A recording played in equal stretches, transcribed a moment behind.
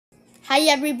Hi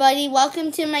everybody,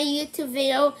 welcome to my YouTube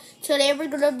video. Today we're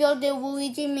going to build the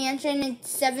Luigi Mansion.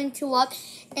 It's 7-2 up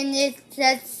and it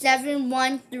says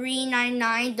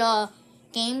 71399, the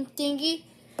game thingy,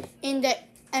 in the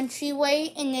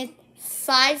entryway, and it's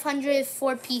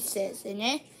 504 pieces in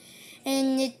it.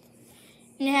 And it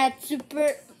it's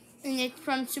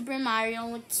from Super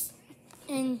Mario.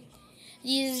 And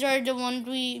these are the ones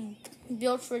we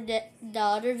built for the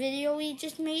other video we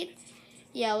just made.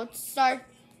 Yeah, let's start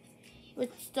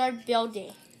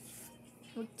building.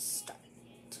 Let's start.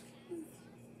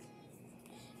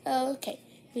 Okay,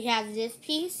 we have this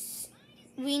piece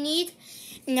we need,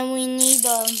 and then we need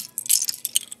a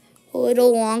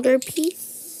little longer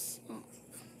piece.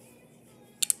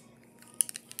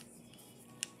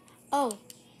 Oh.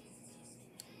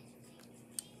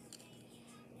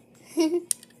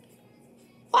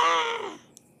 Wow.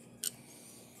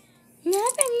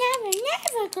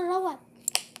 Never grow up.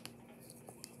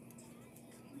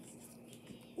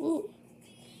 Ooh.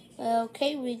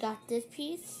 Okay, we got this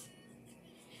piece.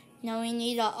 Now we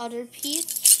need the other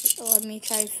piece. Let me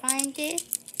try to find it.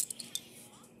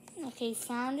 Okay,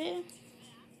 found it.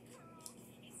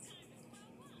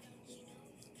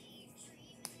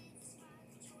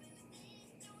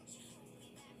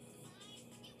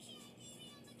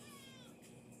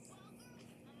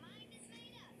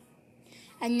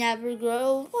 I never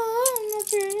grow up,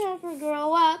 never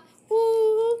grow up.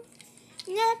 Ooh.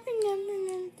 Never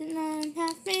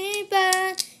have me,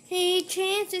 but he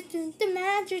chances to the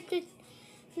magic that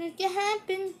make it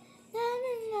happen.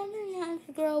 Never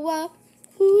grow up.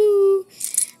 Ooh.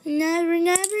 Never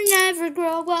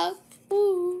grow up.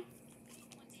 Ooh.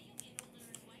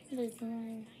 Never grow up.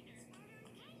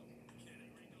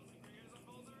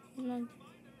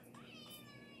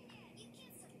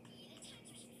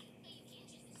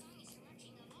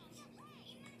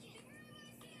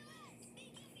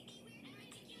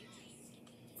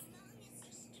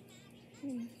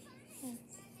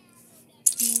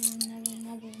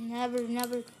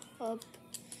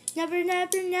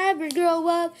 Never grow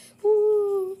up.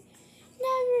 Ooh.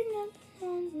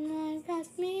 Never pass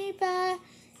me by.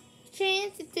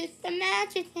 Chance to the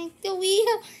magic, make the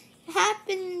wheel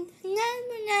happen.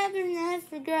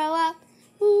 Never grow up.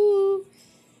 Ooh.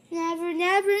 Never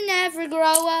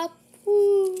grow up.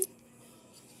 Ooh.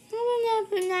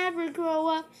 Never grow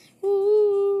up.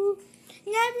 Ooh.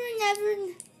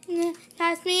 Never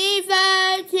pass me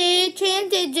by. Take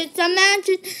chances, just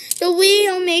imagine the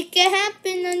wheel make it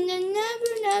happen. And then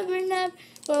never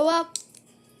grow up.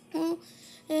 Ooh.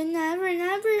 And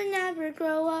never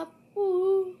grow up.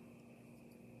 Ooh.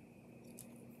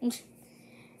 Okay.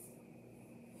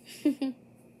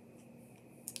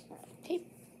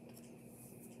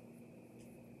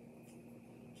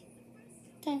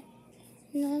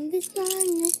 You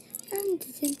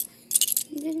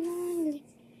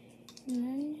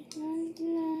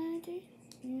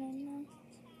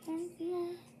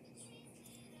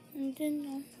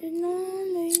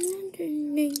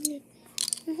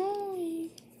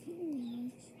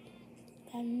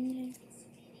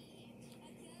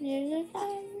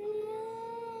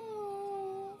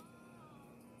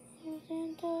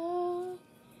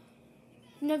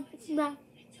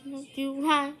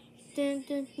have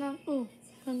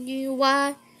you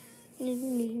why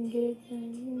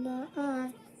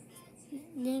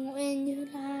then when you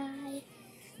lie,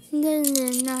 then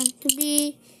not to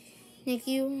be like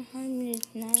you hundred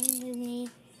not to me.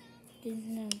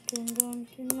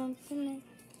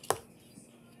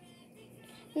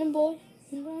 The boy,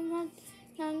 not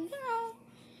Santa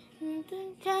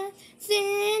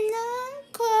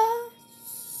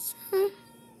Claus.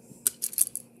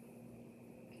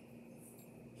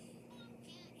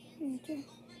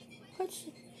 What's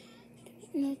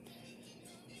not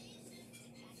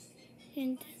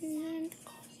in three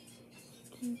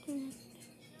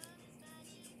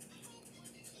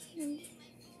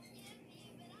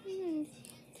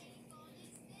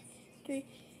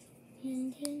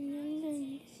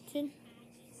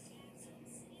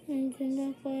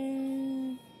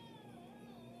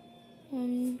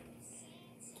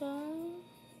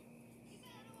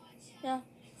yeah,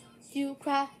 you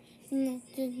cry,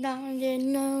 nothing down there,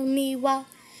 know me why,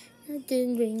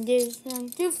 nothing bring this time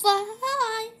to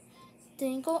fly,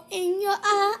 twinkle in your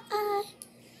eye,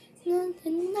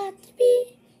 nothing not to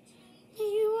be,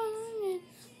 you want it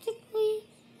to be,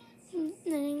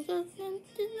 nothing goes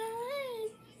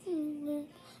tonight,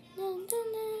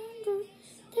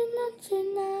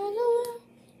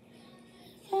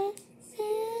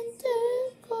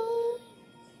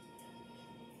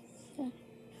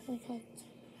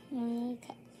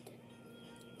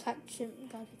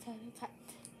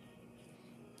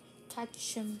 cut.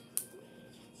 catch him.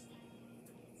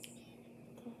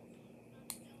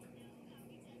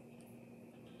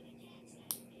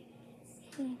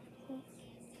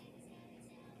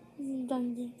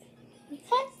 Dungeon.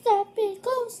 Catch up and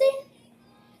go see.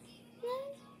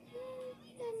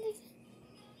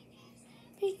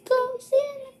 Because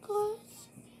in the course,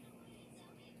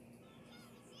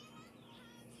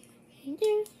 and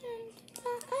there's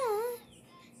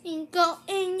and go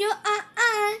in your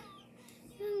eye,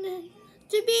 and then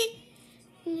to be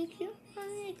make your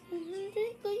eye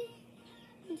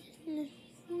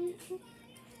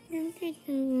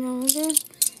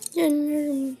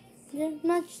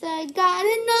much I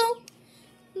gotta know.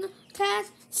 Catch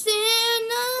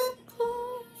Santa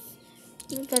Claus.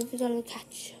 Gotta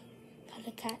catch.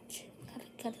 Gotta catch.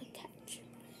 Gotta catch.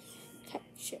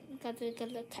 Catch him. Gotta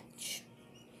catch.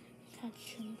 Catch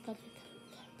him. Gotta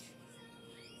catch.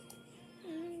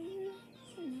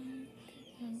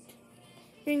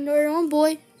 Bring your own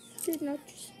boy. Did not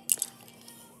just.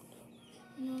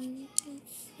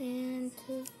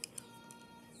 Santa.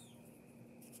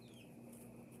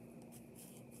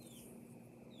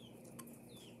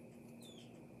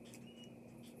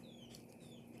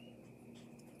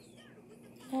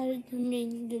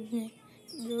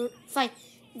 The fight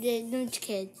the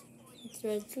kids. It's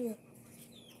right through.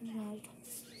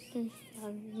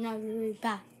 Not very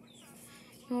bad.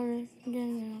 Then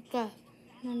God.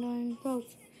 Then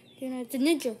the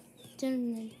ninja.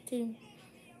 Then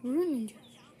ninja. No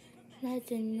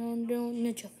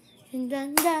ninja. And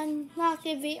then knock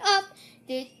it up.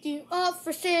 Did you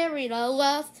offer Siri the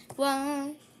love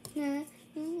one?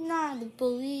 Not the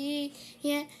bully.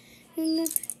 Yeah. The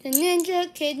ninja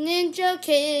kid.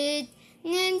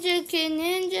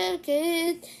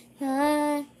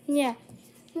 Yeah.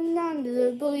 None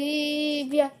to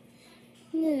believe, yeah.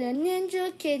 The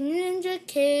ninja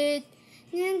kid.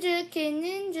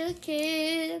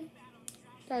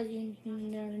 That's a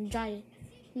giant.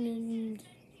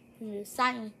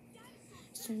 Silent.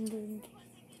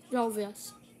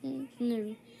 Obvious.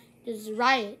 There's a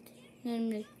riot.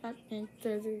 And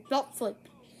there's a block flip.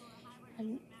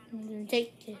 And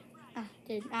take it.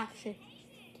 Then action.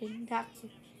 And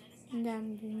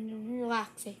then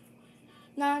relaxing.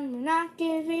 Not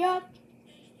giving up.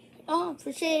 Oh,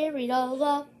 for sharing all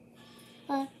love.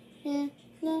 Not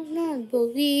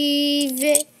believe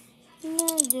it.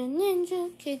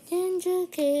 Ninja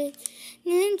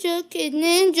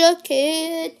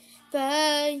kid.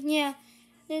 But yeah,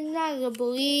 they're not gonna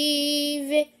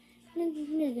believe it.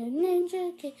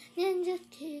 Ninja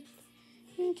kid.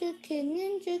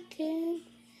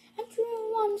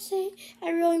 I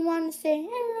really wanna say,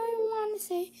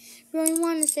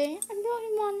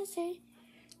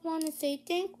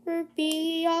 thanks for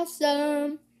being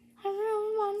awesome. I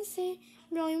really wanna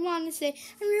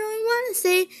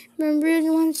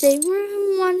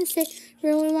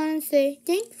say,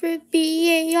 thanks for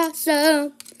being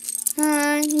awesome.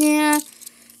 Yeah,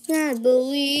 I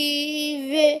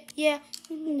believe it. Yeah,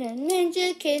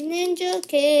 ninja kid.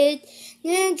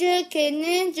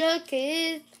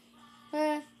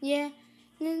 Yeah,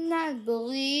 not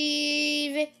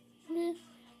believe it.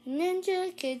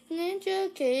 Ninja kid.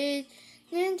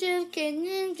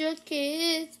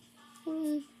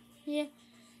 Yeah,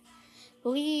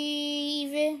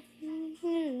 believe it.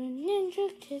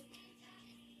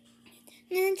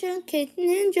 Ninja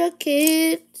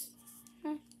kids.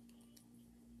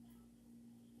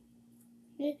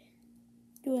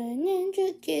 Do a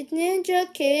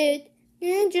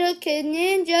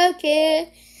ninja kid.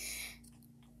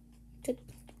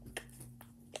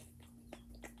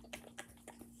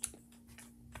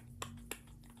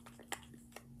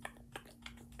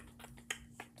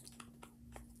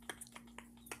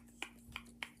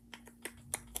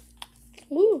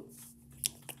 Ooh.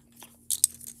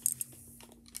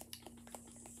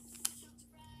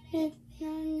 In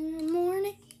the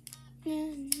morning,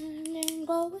 and then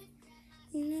go away.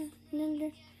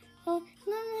 Oh,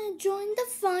 gonna join the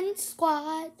fun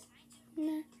squad.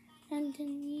 And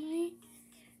then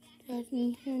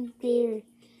beer.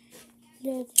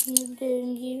 That's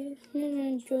you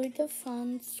enjoy the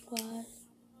fun squad.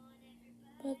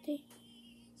 Buddy.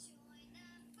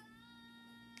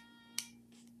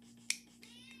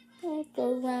 Walk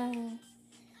around.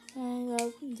 I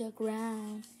love the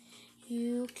ground.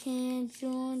 You can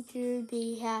join to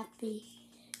be happy.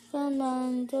 Come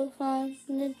on to find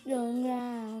the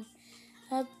ground.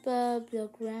 Above the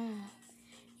ground.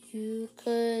 You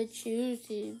could choose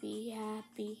to be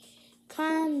happy.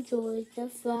 Come join the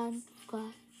fun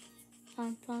squad.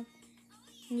 Fun.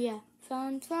 Yeah,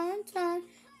 fun.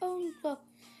 Oh, go.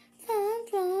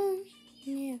 Fun.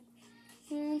 Yeah.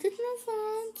 To the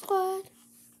fun squad.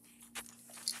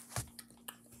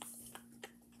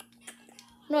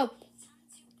 Nope.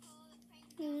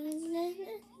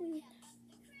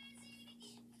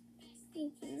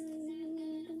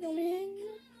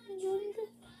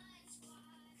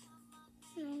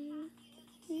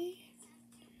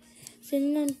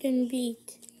 London beat.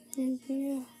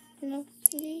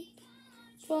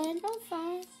 Join the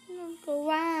fun, go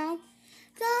round,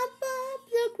 top of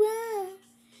the ground.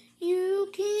 You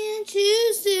can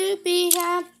choose to be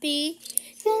happy.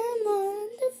 Come on,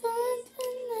 the fun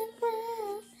on the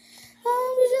ground,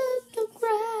 arms up the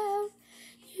crowd.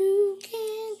 You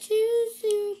can choose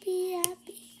to be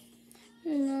happy.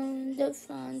 The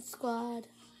fun squad,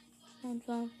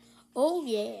 fun. Oh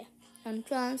yeah, fun.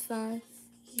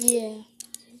 Yeah,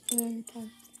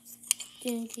 fun.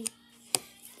 Dinky,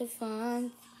 the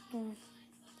fun. Fun.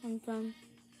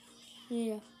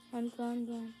 Yeah, fun.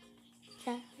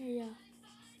 Yeah.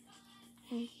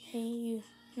 Hey you,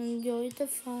 enjoy the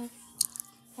fun.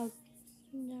 The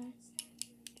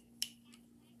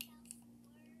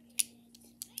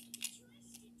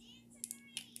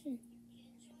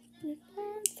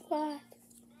fun squad.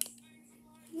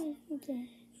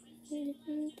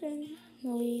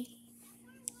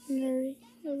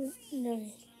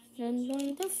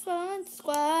 The fun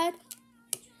squad.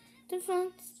 The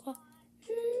fun squad.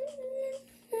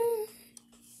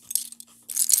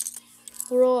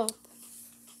 Grow up.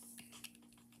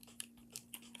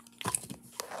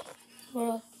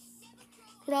 Grow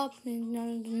up and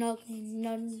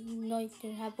nothing to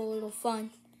have a little fun.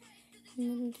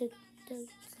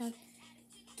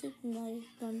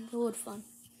 Good fun.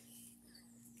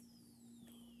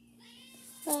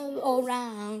 All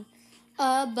around,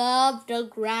 above the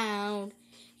ground,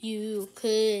 you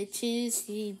could choose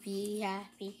to be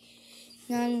happy.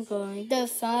 I'm going the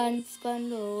fun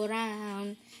spun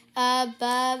around,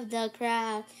 above the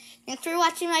crowd. Thanks for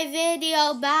watching my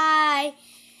video. Bye.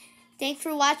 Thanks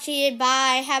for watching it.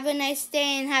 Bye. Have a nice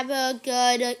day and have a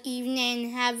good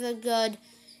evening. Have a good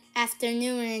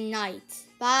afternoon and night.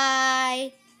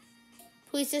 Bye.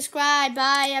 Please subscribe.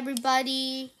 Bye,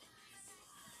 everybody.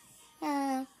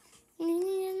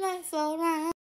 Life around.